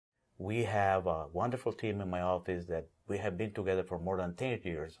We have a wonderful team in my office that we have been together for more than 10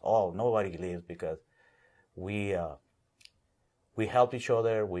 years. Nobody leaves because we help each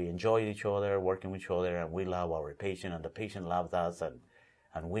other, we enjoy each other, working with each other, and we love our patient, and the patient loves us,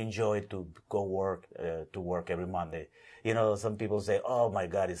 and we enjoy to go to work every Monday. You know, some people say, "Oh my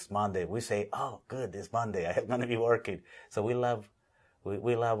God, it's Monday." We say, "Oh, good, it's Monday. I'm going to be working." So we love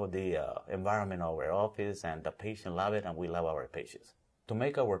the environment of our office, and the patient love it, and we love our patients. To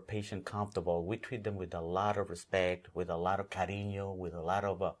make our patient comfortable, we treat them with a lot of respect, with a lot of cariño, with a lot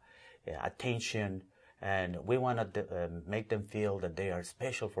of attention, and we want to make them feel that they are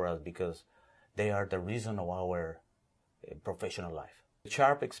special for us because they are the reason of our professional life.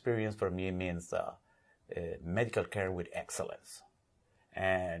 Sharp experience for me means medical care with excellence,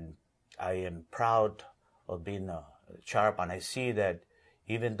 and I am proud of being Sharp, and I see that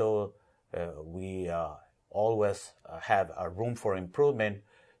even though we always have a room for improvement,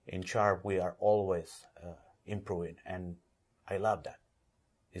 in Sharp we are always improving, and I love that.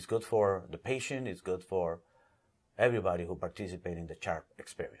 It's good for the patient, it's good for everybody who participates in the Sharp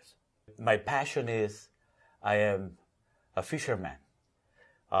experience. My passion is I am a fisherman.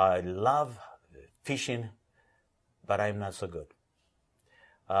 I love fishing, but I'm not so good.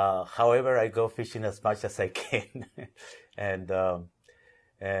 However, I go fishing as much as I can.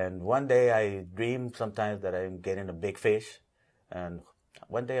 And one day I dream sometimes that I'm getting a big fish, and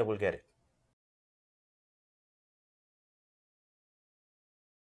one day I will get it.